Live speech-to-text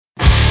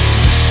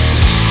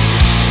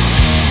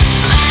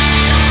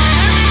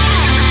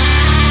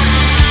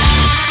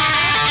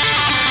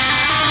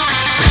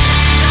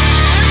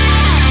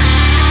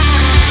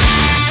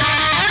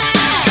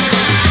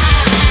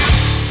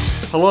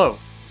Hello,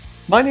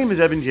 my name is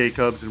Evan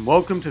Jacobs and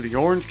welcome to the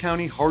Orange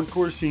County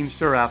Hardcore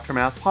Scenester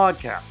Aftermath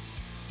podcast.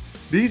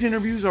 These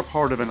interviews are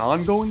part of an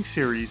ongoing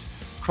series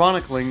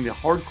chronicling the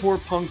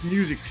hardcore punk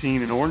music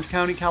scene in Orange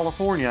County,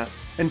 California,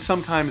 and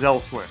sometimes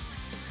elsewhere.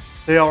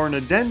 They are an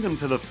addendum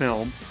to the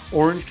film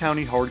Orange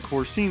County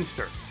Hardcore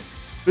Scenester.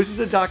 This is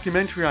a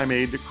documentary I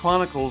made that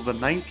chronicles the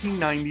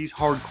 1990s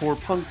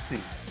hardcore punk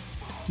scene.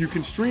 You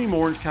can stream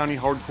Orange County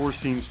Hardcore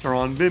Scenester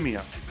on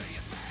Vimeo.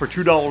 For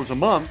 $2 a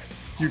month,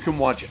 you can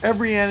watch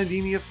every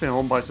Anademia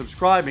film by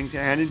subscribing to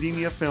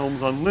Anademia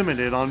Films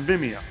Unlimited on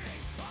Vimeo.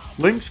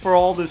 Links for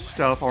all this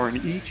stuff are in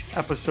each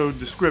episode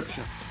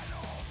description.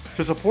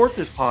 To support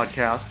this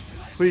podcast,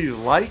 please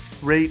like,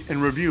 rate,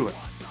 and review it.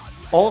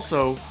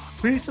 Also,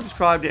 please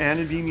subscribe to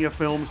Anademia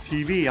Films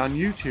TV on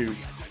YouTube,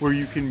 where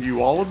you can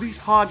view all of these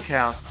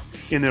podcasts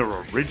in their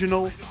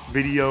original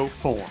video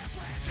form.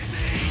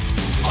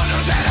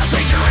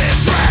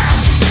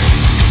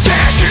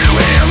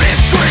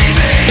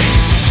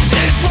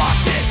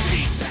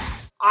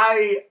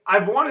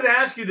 I've wanted to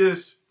ask you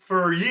this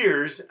for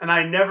years, and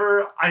I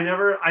never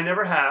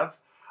have.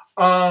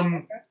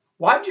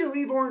 Why'd you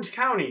leave Orange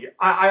County?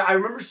 I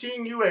remember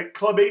seeing you at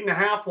Club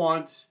 8.5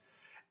 once,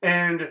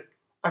 and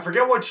I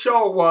forget what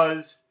show it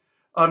was.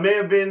 May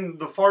have been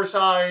The Far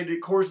Side,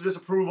 Course of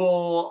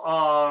Disapproval,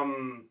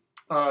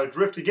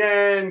 Drift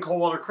Again,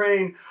 Coldwater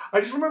Crane. I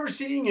just remember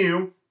seeing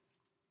you,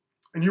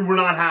 and you were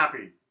not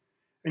happy.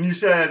 And you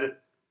said,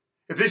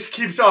 if this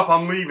keeps up,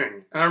 I'm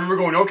leaving. And I remember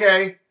going,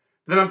 okay.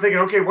 Then I'm thinking,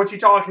 okay, what's he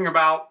talking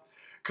about?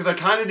 Because I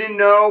kind of didn't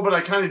know, but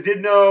I kind of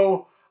did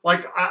know.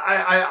 Like,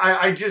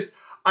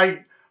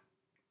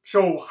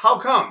 so how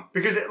come?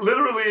 Because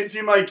it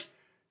seemed like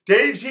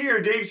Dave's here,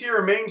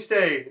 a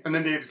mainstay, and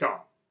then Dave's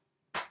gone.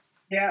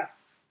 Yeah.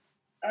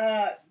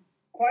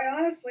 Quite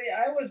honestly,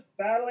 I was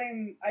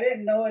battling, I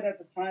didn't know it at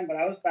the time, but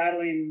I was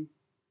battling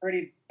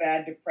pretty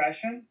bad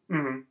depression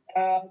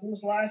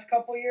those last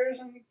couple years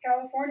in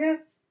California.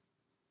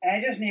 And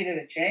I just needed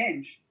a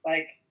change.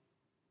 Like,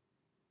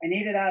 I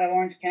needed out of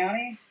Orange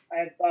County. I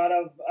had thought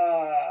of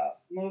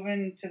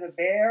moving to the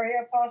Bay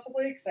Area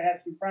possibly because I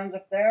had some friends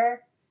up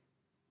there.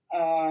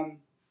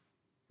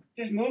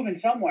 Just moving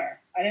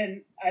somewhere. I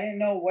didn't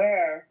know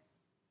where.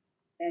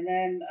 And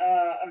then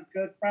a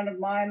good friend of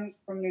mine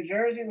from New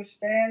Jersey was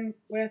staying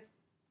with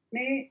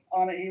me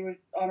he was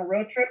on a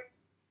road trip.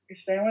 He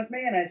was staying with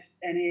me,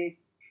 and he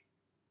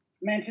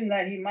mentioned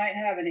that he might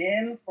have an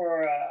inn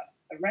for a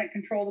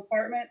rent-controlled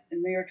apartment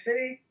in New York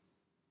City,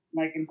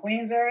 like in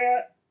Queens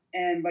area.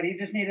 But he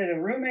just needed a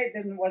roommate,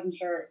 wasn't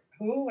sure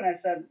who, and I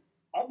said,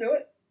 I'll do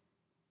it.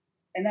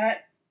 And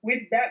that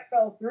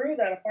fell through,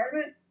 that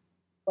apartment,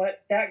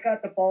 but that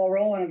got the ball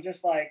rolling of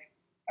just like,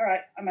 all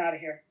right, I'm out of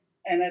here.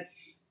 And it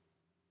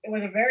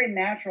was a very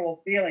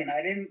natural feeling.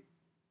 I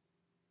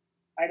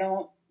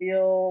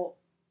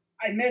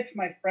miss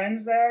my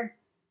friends there,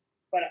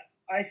 but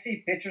I see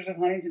pictures of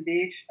Huntington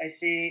Beach. I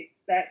see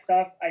that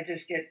stuff. I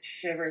just get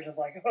shivers of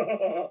like,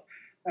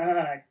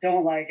 I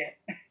don't like it.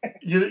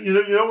 You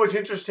know what's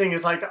interesting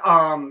is like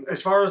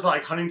as far as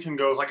like Huntington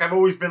goes, like I've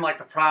always been like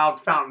the proud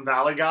Fountain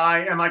Valley guy,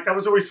 and like that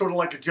was always sort of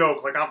like a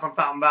joke, like I'm from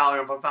Fountain Valley,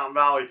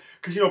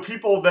 because you know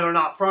people that are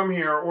not from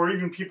here, or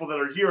even people that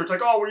are here, it's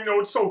like, oh well, you know,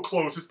 it's so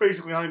close, it's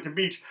basically Huntington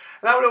Beach,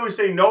 and I would always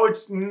say no,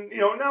 it's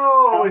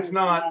it's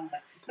not,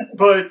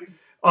 but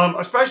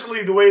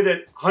especially the way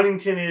that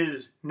Huntington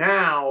is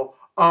now,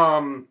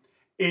 and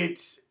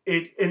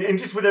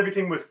just with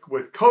everything with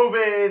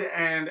COVID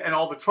and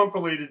all the Trump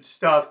related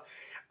stuff.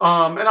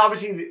 And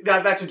obviously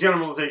that's a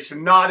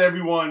generalization. Not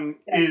everyone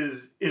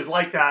is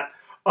like that.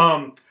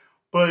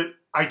 But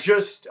I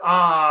just,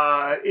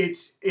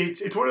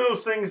 it's one of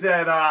those things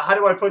that, how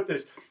do I put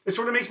this? It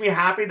sort of makes me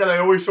happy that I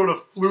always sort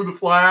of flew the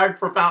flag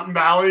for Fountain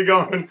Valley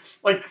going,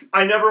 like,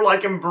 I never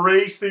like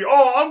embraced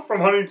I'm from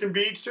Huntington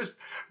Beach.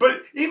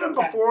 But even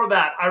before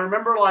that, I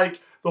remember like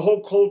the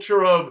whole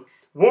culture of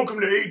welcome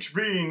to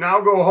HB, now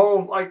go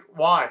home. Like,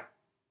 why?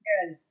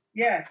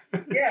 Yeah.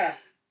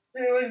 So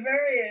it was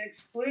very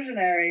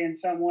exclusionary in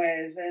some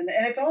ways. And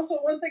it's also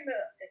one thing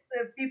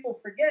that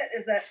people forget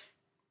is that,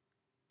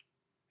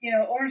 you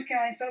know, Orange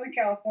County, Southern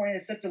California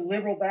is such a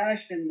liberal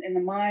bastion in the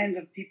minds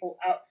of people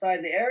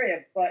outside the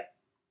area. But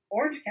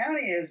Orange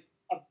County is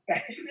a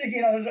bastion,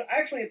 is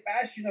actually a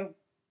bastion of,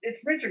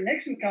 it's Richard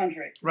Nixon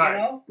country.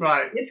 Right,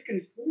 right. It's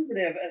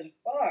conservative as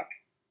fuck.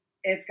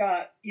 It's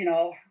got,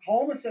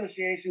 home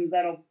associations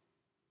that'll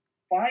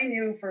fine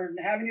you for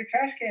having your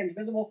trash cans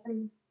visible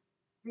from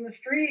the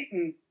street,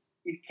 and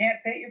you can't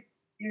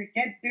you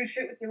can't do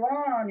shit with your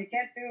lawn. You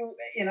can't do,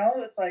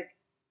 it's like,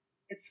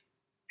 it's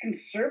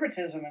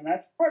conservatism, and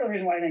that's part of the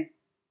reason why I think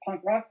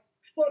punk rock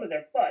exploded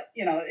there. But,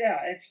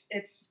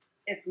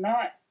 it's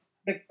not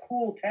the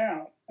cool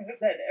town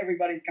that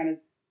everybody kind of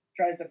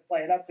tries to play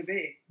it up to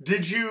be.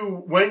 Did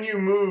you, when you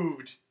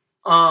moved,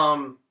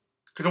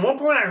 because at one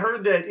point I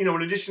heard that, in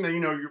addition to,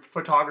 your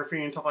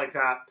photography and stuff like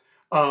that,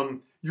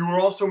 you were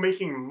also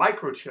making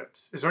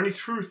microchips. Is there any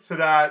truth to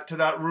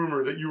that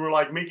rumor that you were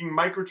like making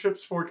microchips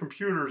for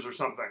computers or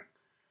something?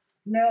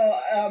 No,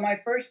 my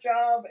first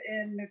job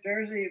in New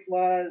Jersey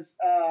was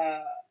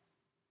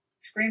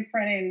screen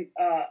printing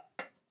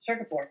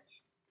circuit boards.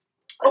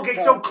 Okay,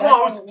 so So that's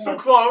close, all it so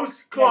was.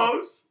 close, Yeah,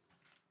 close.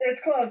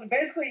 it's close.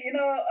 Basically,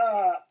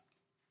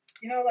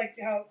 like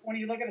how when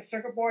you look at a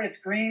circuit board, it's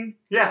green,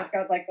 so Yeah. it's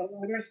got like the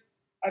letters.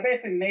 I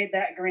basically made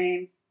that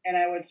green, and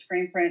I would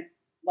screen print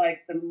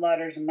like the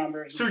letters and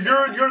numbers and So shit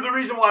on it. you're the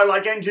reason why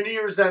like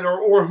engineers then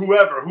or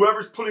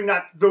whoever's putting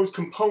those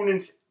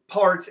components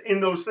parts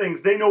in those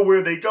things, they know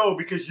where they go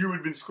because you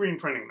had been screen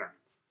printing them.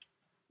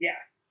 Yeah,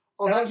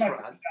 Oh, that was that's my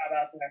first rad. job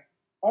out there.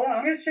 Hold on,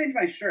 I'm gonna change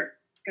my shirt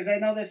because I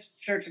know this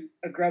shirt's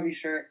a grubby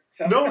shirt,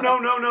 so No, no,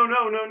 no, no,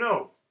 no, no,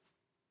 no.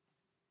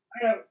 I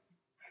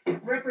gotta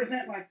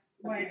represent my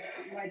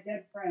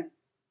dead friend.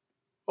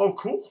 Oh,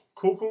 cool,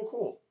 cool, cool,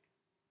 cool.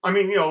 I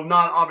mean,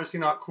 not obviously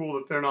not cool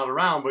that they're not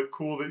around, but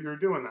cool that you're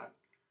doing that.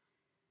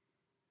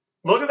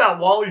 Look at that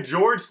Wally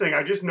George thing.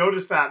 I just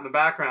noticed that in the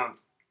background.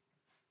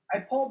 I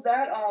pulled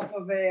that off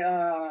of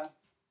a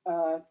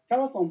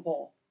telephone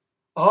pole.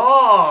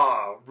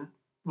 Ah,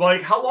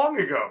 like how long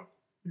ago?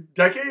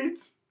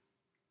 Decades?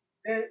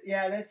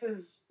 Yeah, this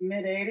is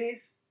mid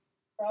 '80s,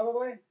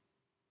 probably.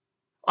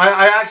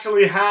 I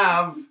actually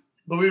have,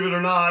 believe it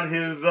or not,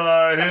 his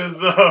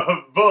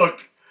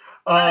book.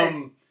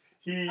 Nice.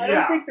 He I don't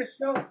yeah. think the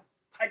show.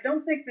 I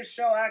don't think the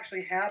show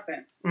actually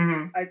happened.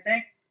 Mm-hmm. I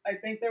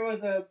think there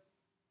was a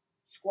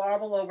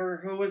squabble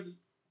over who was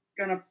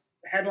gonna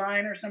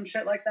headline or some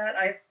shit like that.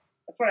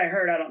 That's what I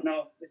heard. I don't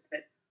know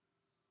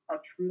how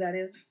true that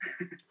is.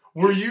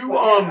 Were you But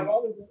yeah, I've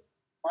always been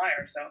a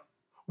liar. So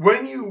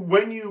when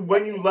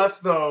you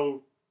left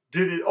though?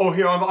 Did it? Oh,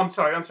 here I'm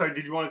sorry. I'm sorry.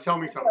 Did you want to tell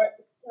me something?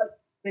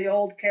 the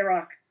old K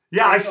Rock.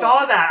 Yeah, I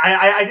saw that.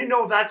 I didn't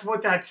know if that's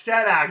what that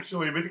said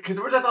actually, but because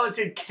first I thought it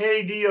said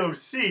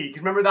KDOC.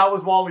 Because remember that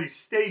was Wally's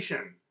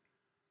station.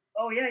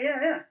 Oh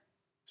yeah.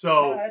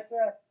 So. Yeah, it's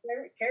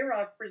K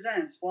Rock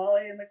presents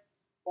Wally and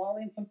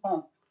some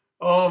punks.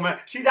 Oh man,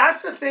 see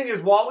that's the thing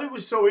is Wally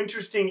was so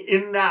interesting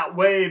in that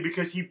way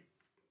because he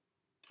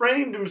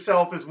framed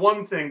himself as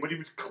one thing, but he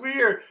was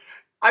clear.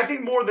 I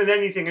think more than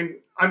anything, and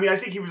I mean I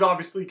think he was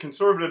obviously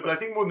conservative, but I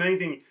think more than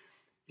anything,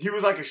 he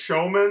was like a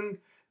showman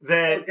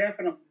that Oh,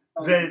 definitely.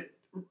 that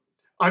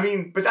I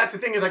mean, but that's the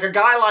thing is like a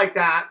guy like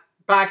that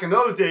back in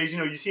those days,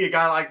 you see a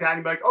guy like that and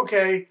you'd be like,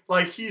 okay,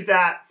 like he's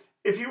that.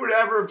 If he would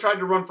ever have tried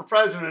to run for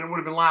president, it would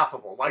have been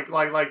laughable. Like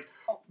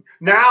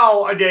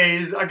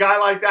nowadays, a guy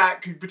like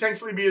that could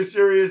potentially be a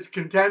serious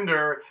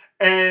contender,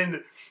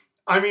 and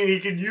I mean, he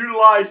could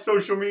utilize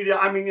social media.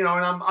 I mean, and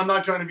I'm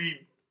not trying to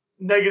be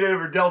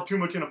negative or delve too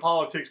much into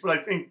politics, but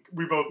I think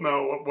we both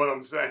know what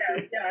I'm saying.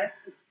 Yeah.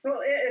 So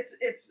it's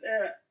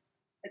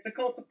a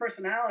cult of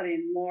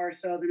personality more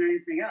so than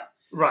anything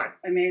else. Right.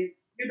 I mean,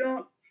 you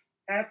don't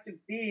have to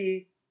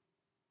be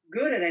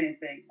good at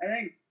anything. I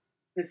think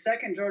the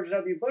second George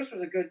W. Bush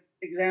was a good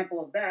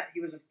example of that. He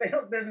was a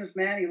failed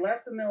businessman. He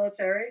left the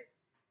military,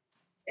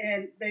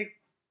 and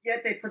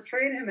yet they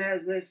portrayed him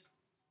as this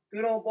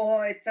good old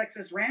boy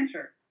Texas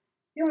rancher.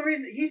 The only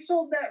reason he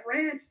sold that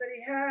ranch that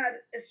he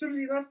had as soon as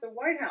he left the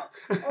White House.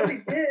 All he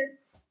did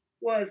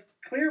was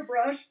clear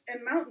brush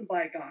and mountain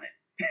bike on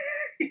it.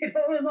 It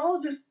was all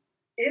just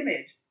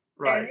image.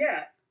 Right. And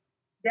yeah,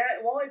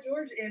 that Wally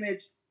George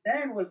image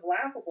then was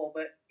laughable,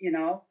 but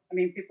I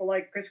mean, people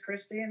like Chris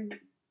Christie and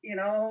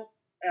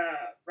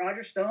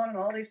Roger Stone and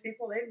all these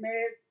people, they've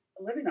made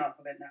a living off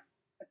of it now.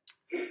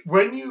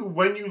 When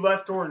you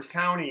left Orange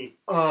County,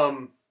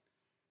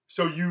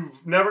 so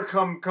you've never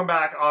come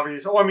back,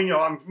 obviously. Oh, I mean,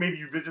 maybe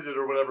you visited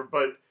or whatever,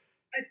 but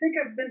I think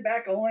I've been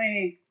back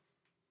only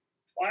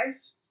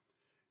twice.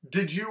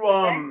 Did you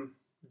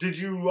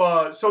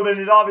so then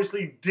it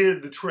obviously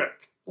did the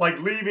trick. Like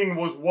leaving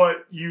was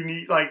what you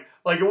need. Like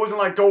it wasn't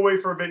like go away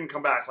for a bit and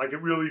come back. Like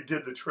it really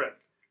did the trick.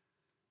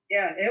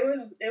 Yeah, it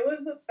was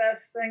the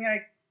best thing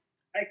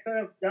I could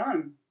have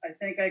done. I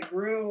think I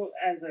grew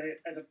as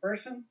a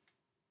person,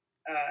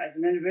 as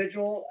an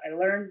individual. I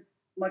learned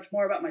much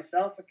more about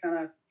myself. I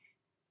kind of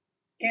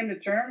came to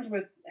terms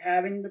with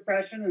having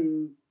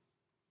depression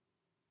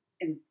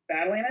and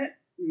battling it,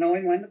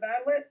 knowing when to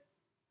battle it,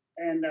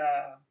 and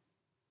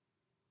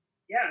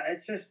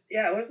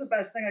it was the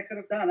best thing I could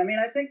have done. I mean,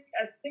 I think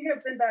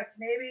I've been back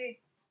maybe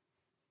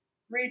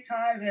 3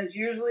 times, and it's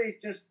usually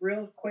just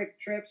real quick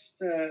trips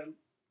to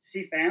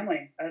see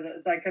family.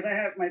 It's like because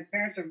my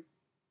parents are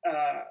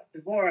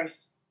divorced,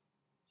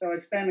 so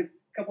I'd spend a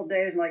couple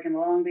days like in the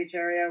Long Beach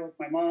area with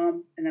my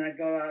mom, and then I'd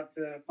go out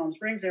to Palm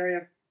Springs area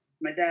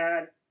with my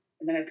dad,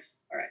 and then it's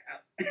all right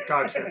out.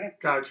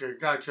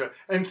 Gotcha.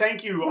 And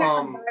thank you.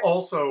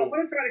 Also, I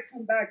want to try to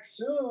come back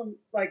soon,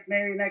 like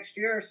maybe next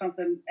year or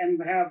something,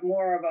 and have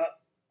more of a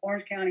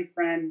Orange County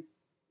friend,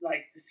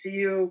 like to see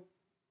you,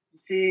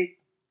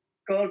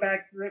 go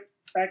back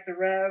to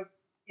Rev,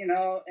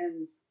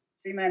 and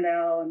see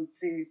Mandel and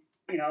see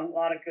a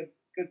lot of good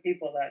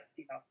people that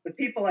the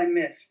people I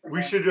miss.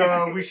 We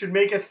should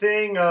make a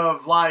thing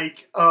of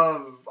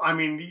I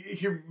mean,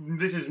 here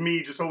this is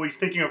me just always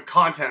thinking of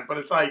content, but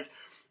it's like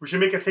We should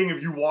make a thing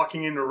of you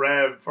walking into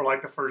Rev for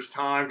like the first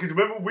time. Because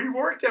remember, we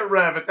worked at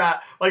Rev at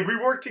that. Like we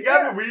worked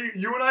together.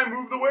 You and I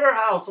moved the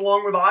warehouse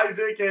along with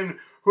Isaac and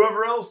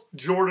whoever else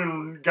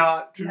Jordan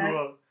got to.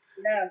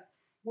 Yeah.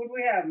 What do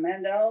we have?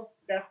 Mandel,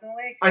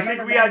 definitely. I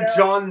think we had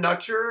John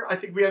Nutcher. I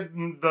think we had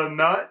the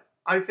Nut.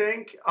 I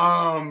think.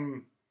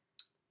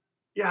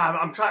 Yeah,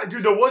 I'm trying.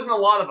 Dude, there wasn't a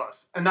lot of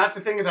us, and that's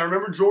the thing is, I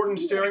remember Jordan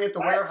staring at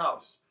the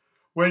warehouse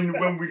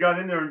when we got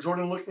in there, and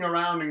Jordan looking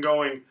around and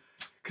going,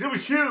 because it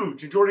was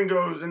huge. And Jordan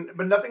goes,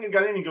 but nothing had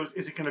got in. He goes,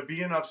 "Is it going to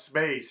be enough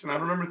space?" And I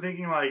remember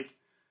thinking, like,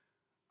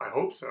 I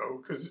hope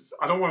so, because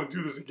I don't want to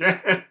do this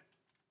again.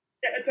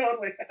 Yeah,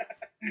 totally.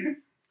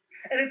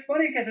 And it's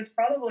funny because it's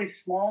probably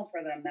small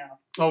for them now.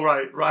 Oh,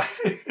 right.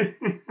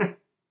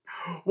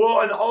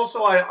 Well, and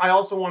also, I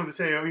also wanted to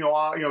say,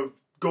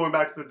 going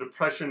back to the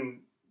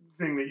depression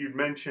thing that you'd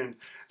mentioned,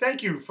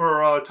 thank you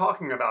for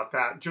talking about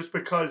that. Just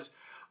because,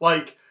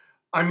 like,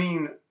 I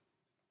mean,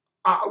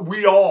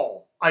 we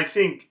all, I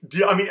think,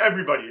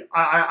 everybody,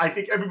 I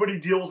think everybody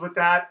deals with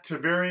that to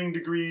varying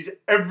degrees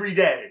every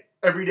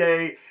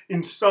day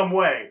in some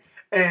way.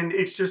 And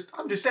it's just,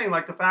 I'm just saying,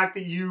 like, the fact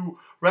that you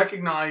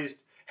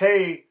recognized,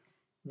 hey,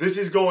 this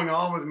is going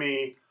on with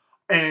me,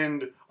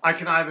 and I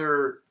can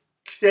either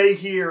stay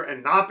here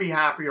and not be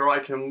happy, or I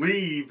can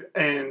leave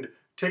and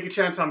take a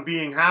chance on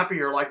being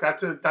happier. Like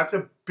that's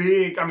a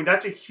big,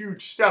 that's a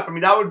huge step.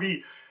 That would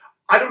be,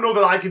 I don't know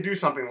that I could do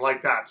something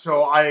like that.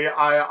 So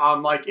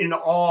I'm like in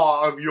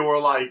awe of your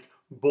like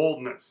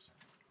boldness.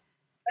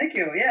 Thank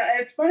you. Yeah.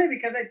 It's funny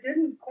because I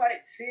didn't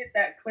quite see it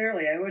that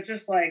clearly. I was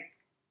just like,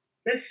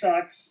 this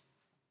sucks.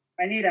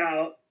 I need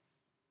out.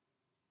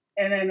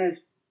 And then this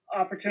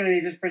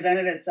opportunity just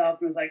presented itself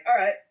and was like, all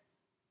right.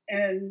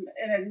 And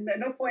at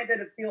no point did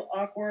it feel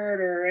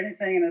awkward or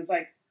anything. And it was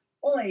like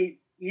only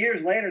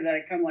years later that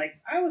I come like,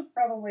 I was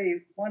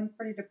probably one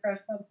pretty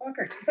depressed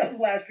motherfucker those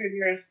last few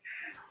years.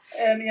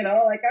 And,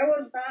 like I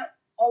was not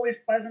always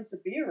pleasant to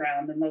be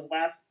around in those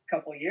last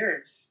couple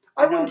years.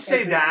 I wouldn't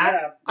say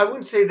that. I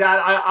wouldn't say that.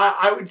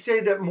 I would say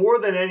that more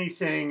than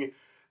anything,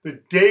 the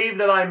Dave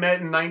that I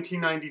met in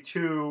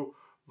 1992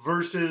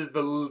 versus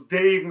the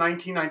Dave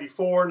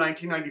 1994,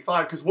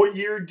 1995. Because what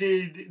year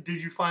did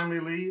you finally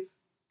leave?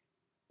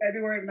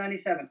 February of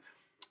 97.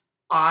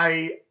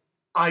 I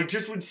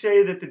just would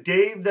say that the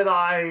Dave that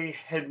I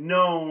had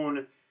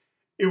known,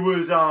 it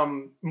was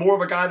more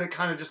of a guy that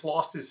kind of just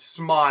lost his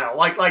smile.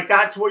 Like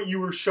that's what you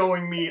were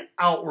showing me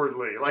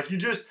outwardly. Like you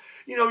just,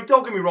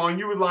 don't get me wrong,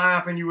 you would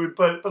laugh and you would,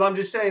 but I'm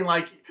just saying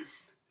like,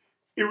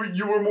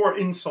 you were more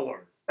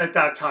insular at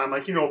that time.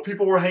 Like,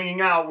 people were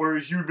hanging out,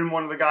 whereas you'd been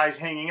one of the guys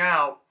hanging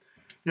out,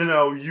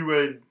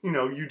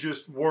 you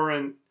just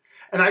weren't.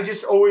 And I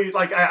just always,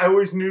 like, I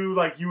always knew,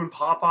 like, you and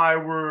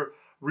Popeye were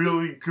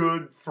really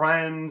good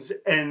friends.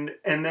 And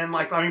then,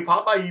 like,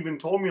 Popeye even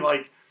told me,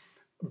 like,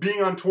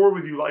 being on tour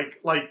with you,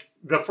 like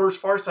the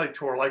first Farside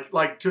tour,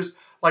 like just,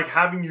 like,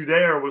 having you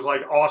there was,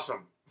 like,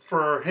 awesome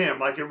for him.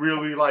 Like, it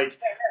really, like,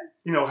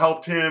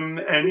 helped him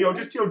and,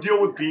 just,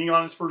 deal with being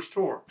on his first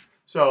tour.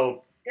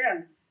 So.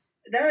 Yeah,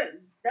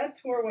 that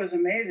tour was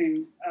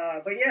amazing.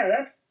 But,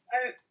 yeah,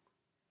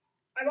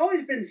 I've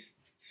always been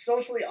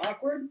socially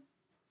awkward.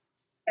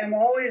 I'm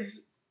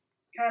always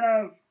kind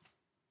of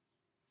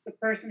the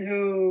person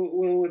who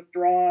will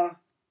withdraw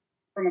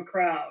from a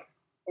crowd,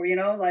 or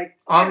like.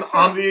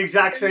 I'm the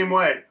exact same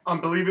way.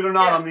 Believe it or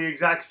not, I'm the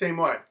exact same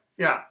way.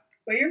 Yeah.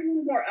 But you're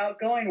more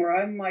outgoing, where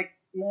I'm like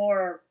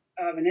more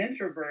of an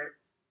introvert.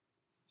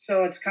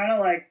 So it's kind of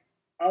like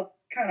I'll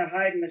kind of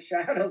hide in the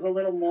shadows a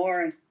little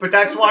more. But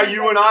that's why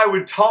you and I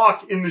would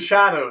talk in the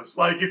shadows.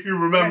 Like if you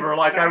remember,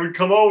 like I would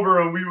come over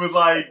and we would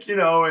like,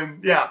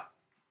 and yeah.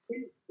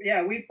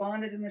 Yeah, we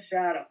bonded in the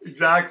shadows.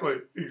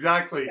 Exactly.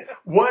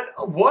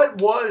 What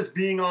was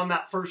being on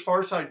that first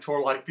Farside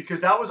tour like?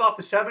 Because that was off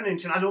the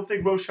 7-inch, and I don't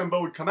think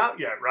Rochambeau would come out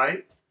yet,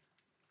 right?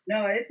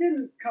 No, it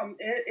didn't come.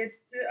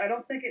 I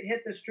don't think it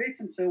hit the streets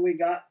until we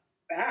got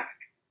back.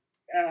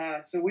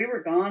 So we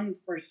were gone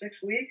for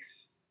 6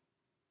 weeks.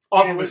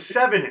 Off of a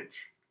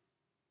 7-inch?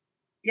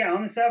 Yeah,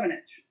 on the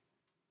 7-inch.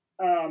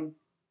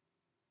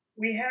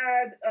 We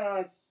had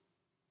a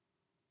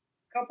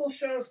couple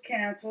shows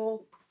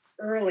canceled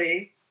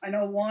early. I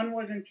know one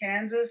was in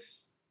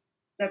Kansas.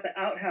 It's at the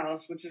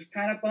Outhouse, which is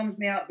kind of bums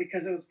me out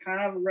because it was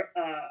kind of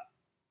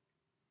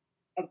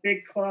a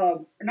big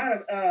club, or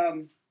not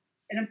an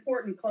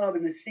important club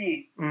in the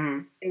scene.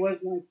 Mm-hmm. It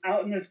was like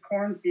out in this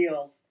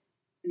cornfield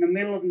in the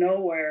middle of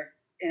nowhere,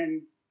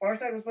 and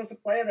Farside was supposed to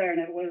play there, and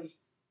it was,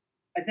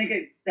 I think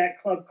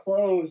that club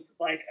closed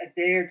like a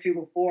day or two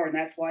before, and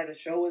that's why the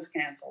show was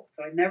canceled.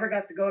 So I never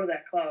got to go to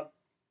that club.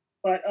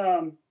 But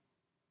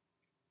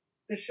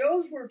the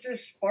shows were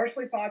just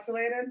sparsely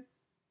populated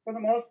for the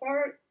most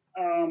part.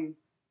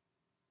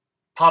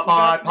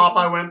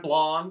 Popeye went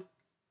blonde.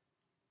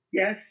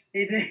 Yes,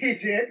 he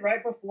did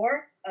right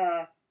before.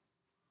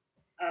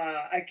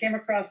 I came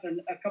across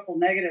a couple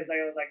negatives.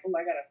 I was like, oh,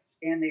 I gotta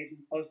scan these and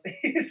post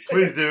these.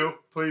 Please do.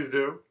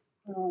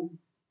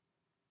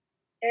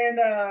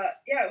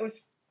 Yeah, it was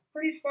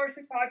pretty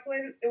sparsely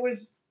populated. It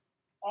was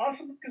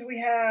awesome because we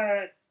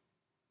had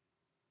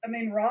I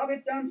mean, Rob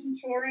had done some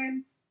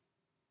touring,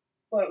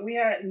 but we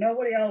had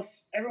nobody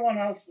else. Everyone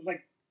else was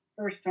like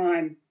first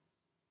time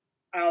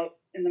out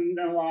in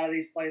a lot of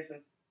these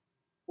places.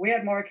 We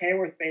had Mark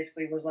Hayworth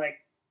basically was like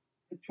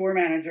the tour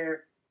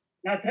manager.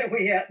 Not that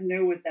we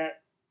knew what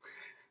that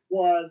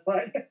was,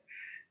 but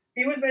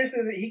he was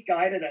basically he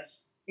guided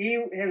us.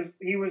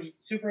 He was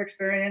super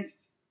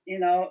experienced, you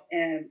know,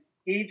 and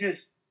he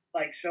just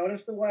like showed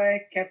us the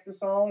way, kept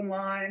us all in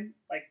line.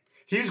 Like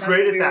he's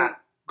great at that.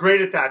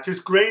 Great at that.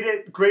 Just great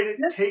at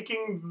yeah.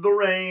 taking the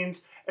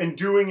reins and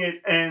doing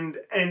it, and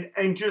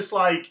just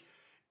like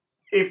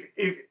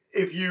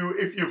if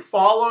you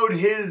followed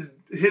his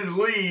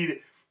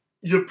lead,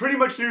 you pretty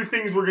much knew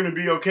things were going to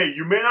be okay.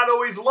 You may not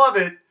always love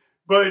it,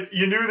 but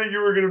you knew that you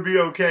were going to be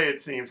okay.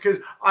 It seems, because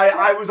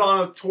I was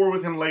on a tour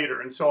with him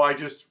later, and so I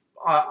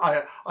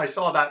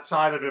saw that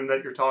side of him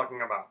that you're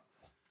talking about.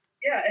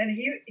 Yeah, and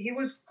he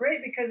was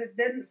great because it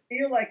didn't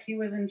feel like he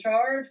was in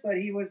charge, but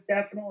he was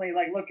definitely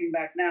like looking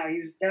back now, he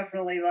was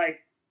definitely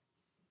like,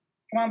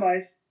 "Come on,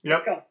 boys,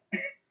 let's go."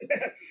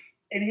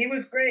 And he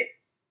was great,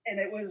 and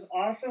it was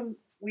awesome.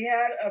 We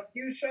had a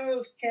few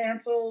shows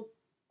canceled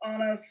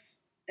on us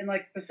in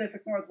like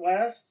Pacific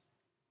Northwest,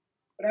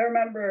 but I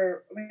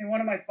remember, I mean, one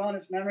of my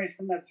fondest memories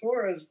from that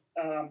tour is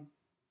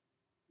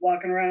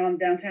walking around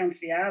downtown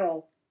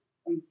Seattle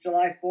on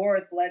July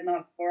 4th, lighting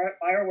off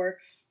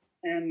fireworks,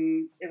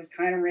 and it was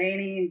kind of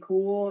rainy and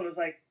cool. It was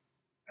like,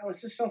 oh,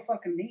 it's just so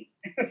fucking neat.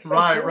 So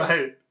right, cool.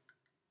 Right.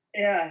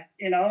 Yeah,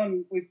 you know,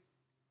 and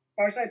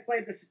Farside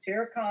played the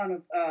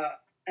Satyricon,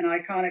 an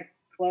iconic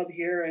club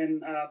here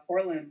in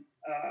Portland.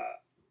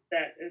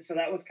 So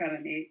that was kind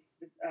of neat.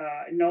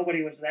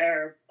 Nobody was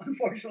there,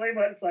 unfortunately,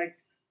 but it's like,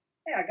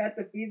 hey, I got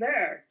to be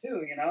there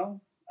too, you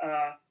know.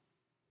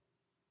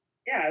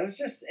 Yeah,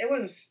 it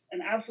was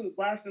an absolute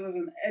blast. It was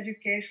an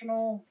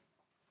educational.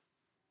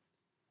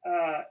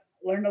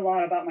 Learned a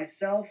lot about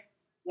myself.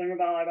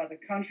 Learned a lot about the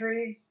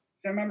country.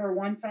 So I remember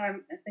one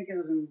time, I think it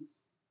was in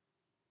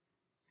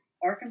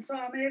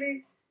Arkansas,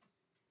 maybe.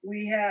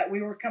 We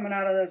were coming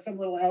out of some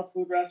little health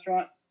food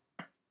restaurant.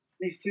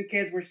 These two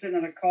kids were sitting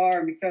in a car,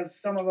 and because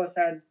some of us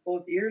had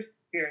both ears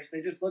pierced,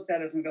 they just looked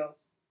at us and go,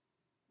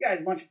 "You guys,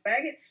 a bunch of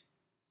faggots."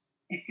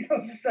 You know,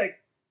 it's just like,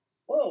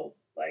 whoa,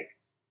 like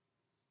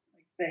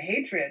the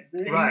hatred,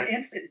 the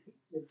instant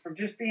from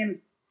just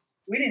being.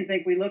 We didn't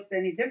think we looked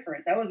any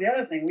different. That was the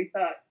other thing. We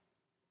thought,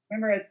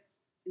 remember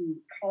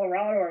in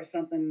Colorado or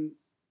something,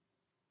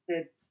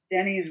 the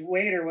Denny's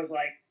waiter was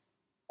like,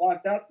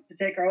 walked up to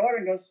take our order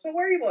and goes, "So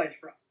where are you boys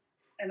from?"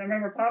 And I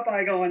remember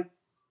Popeye going,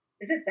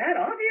 "Is it that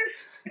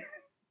obvious?"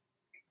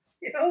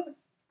 You know,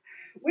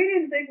 we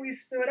didn't think we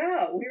stood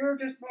out. We were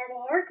just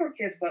normal hardcore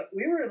kids, but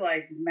we were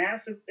like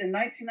massive. In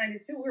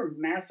 1992, we were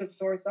massive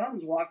sore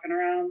thumbs walking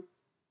around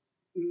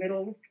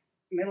middle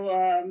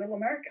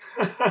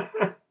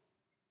America.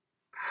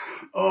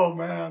 Oh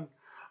man,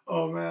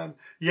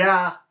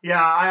 yeah.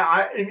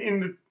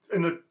 In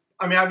the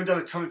I mean, I haven't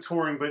done a ton of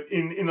touring, but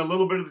in a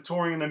little bit of the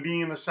touring, and then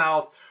being in the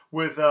South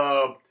with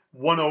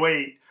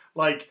 108,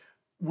 like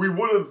we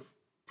would have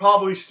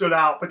probably stood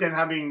out, but then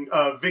having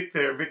Vic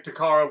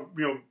Takara,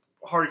 you know,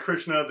 Hare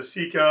Krishna, the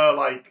Sika,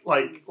 like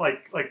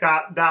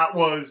that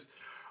was,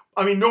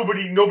 I mean,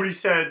 nobody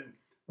said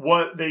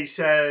what they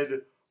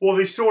said. Well,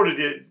 they sort of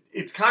did.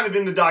 It's kind of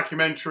in the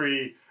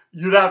documentary.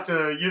 You'd have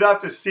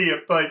to see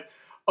it, but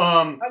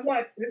I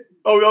watched it.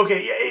 Oh,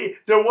 okay.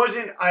 There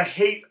wasn't a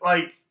hate,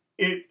 like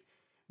it.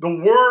 The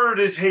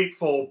word is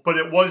hateful, but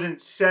it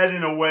wasn't said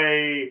in a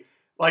way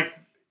like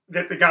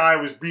that the guy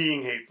was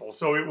being hateful.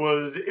 So it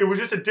was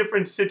just a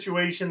different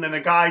situation than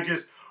a guy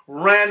just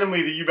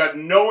randomly that you've had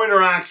no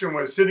interaction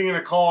with, sitting in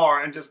a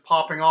car and just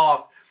popping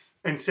off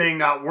and saying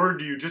that word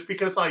to you, just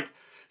because, like,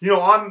 you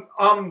know,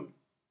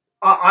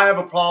 I have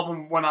a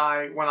problem when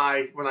I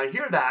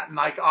hear that, and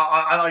like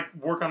I like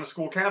work on a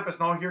school campus,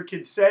 and I'll hear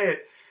kids say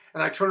it,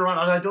 and I turn around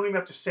and I don't even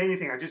have to say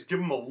anything. I just give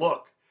them a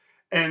look,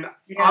 and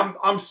yeah.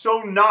 I'm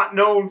so not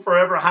known for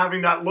ever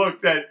having that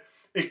look that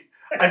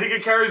I think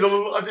it carries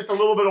just a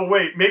little bit of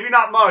weight. Maybe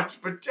not much,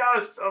 but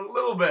just a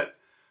little bit.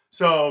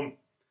 So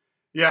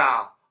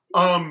yeah,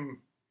 I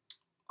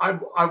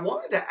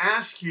wanted to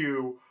ask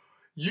you.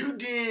 You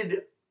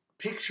did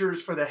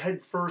pictures for the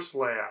Head First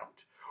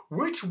layout.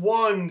 Which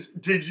ones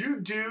did you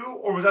do,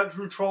 or was that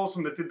Drew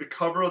Trolson that did the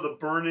cover of the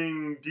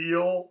Burning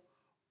Deal?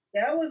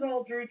 That was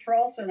all Drew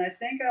Trolson. I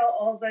think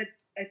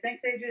I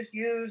think they just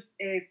used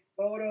a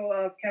photo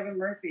of Kevin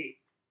Murphy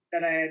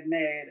that I had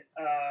made.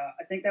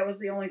 I think that was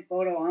the only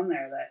photo on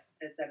there that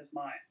is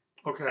mine.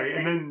 Okay,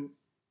 and then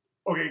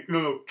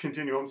no,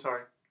 continue. I'm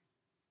sorry.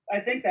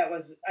 I think that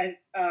was I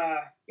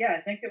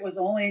think it was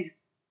only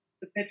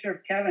the picture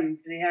of Kevin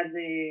because he had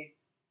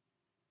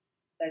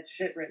that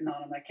shit written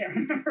on him. I can't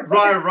remember.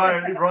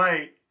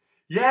 Right.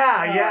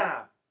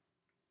 Yeah.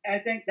 I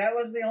think that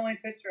was the only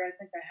picture I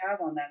think I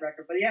have on that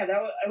record. But yeah,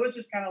 it was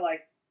just kind of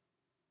like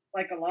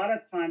a lot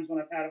of times when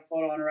I've had a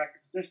photo on a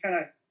record, just kind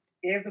of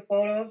gave the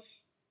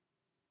photos,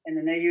 and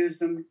then they used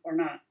them or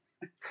not.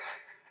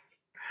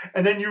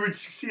 And then you would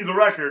see the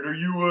record, or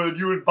you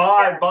would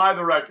buy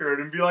the record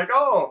and be like,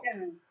 oh,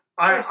 Yeah.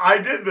 I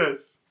did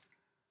this.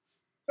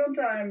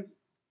 Sometimes,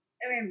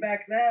 I mean,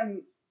 back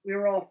then we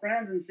were all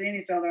friends and seeing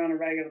each other on a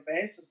regular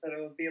basis. That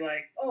it would be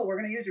like, oh, we're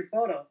gonna use your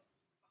photo.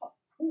 Oh,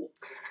 cool.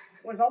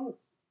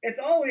 It's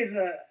always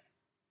a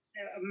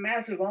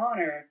massive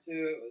honor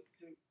to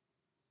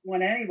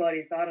when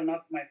anybody thought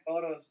enough of my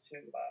photos to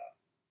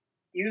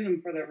use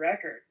them for their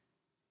record.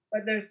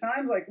 But there's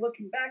times like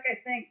looking back, I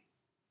think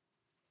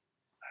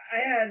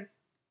I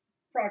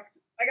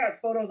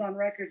got photos on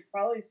records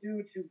probably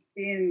due to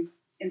being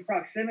in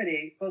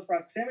close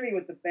proximity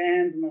with the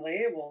bands and the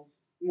labels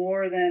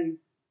more than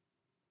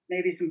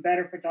maybe some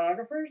better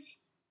photographers.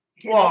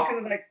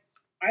 Because like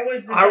I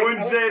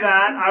wouldn't say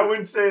that. I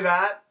wouldn't say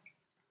that.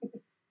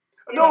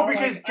 No,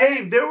 because like,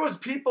 Dave, there was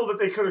people that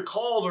they could have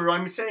called, or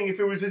I'm saying if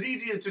it was as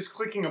easy as just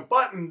clicking a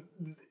button,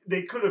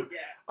 they could have. Yeah.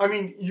 I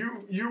mean,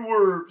 you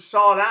were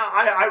sought out.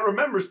 I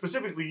remember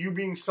specifically you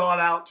being sought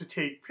out to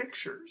take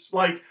pictures.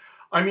 Like,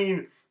 I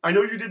mean, I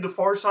know you did the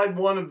Far Side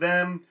one of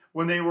them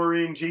when they were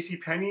in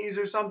JCPenney's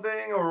or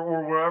something,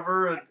 or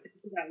wherever.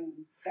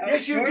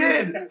 Yes, you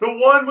did. The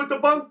one with the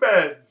bunk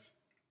beds.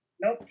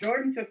 Nope,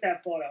 Jordan took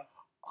that photo.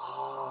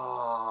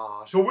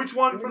 Ah, so which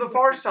one for the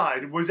Far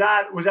Side? Was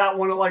that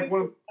one of like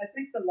one of? I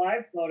think the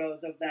live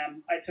photos of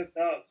them. I took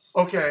those.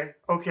 Okay,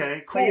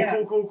 cool,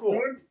 yeah,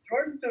 cool.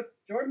 Jordan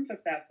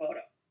took that photo.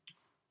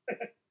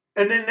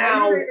 And then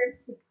now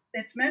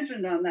it's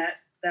mentioned on that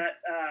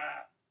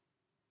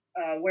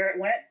Where It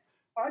Went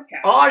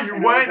podcast.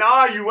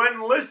 You went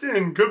and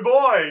listened. Good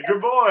boy,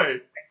 good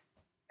boy.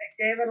 I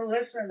gave it a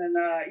listen, and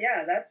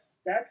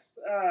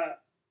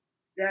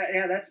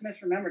that's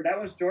misremembered. That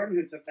was Jordan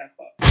who took that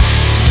photo.